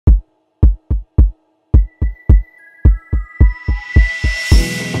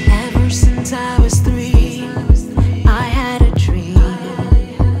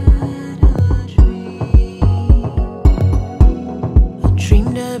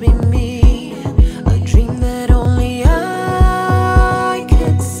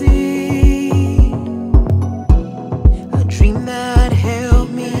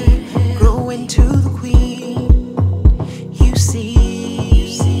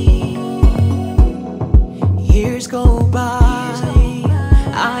go by,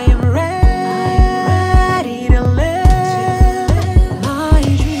 I am ready to live my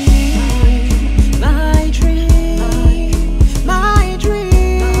dream, my dream, my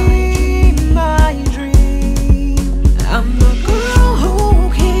dream, my dream. I'm the girl who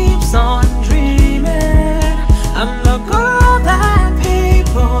keeps on dreaming. I'm the girl that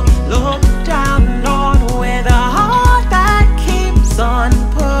people look down on, with a heart that keeps on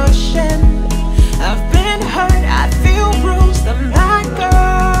pushing. I've been hurt, I feel bruised. I'm that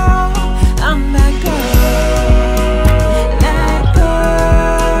girl, I'm that girl, that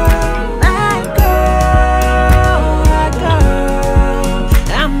girl, that girl, that girl.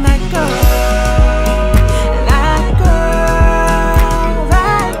 I'm that girl, that girl,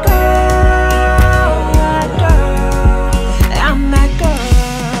 that girl, that girl. I'm that girl.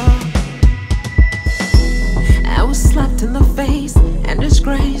 I was slapped in the face and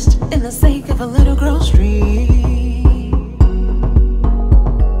disgraced in the sake of a little girl's dream.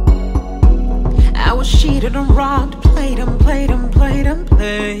 I was cheated and robbed, played and played and played and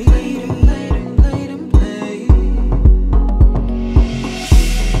played.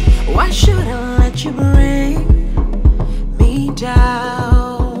 Why should I let you bring me down?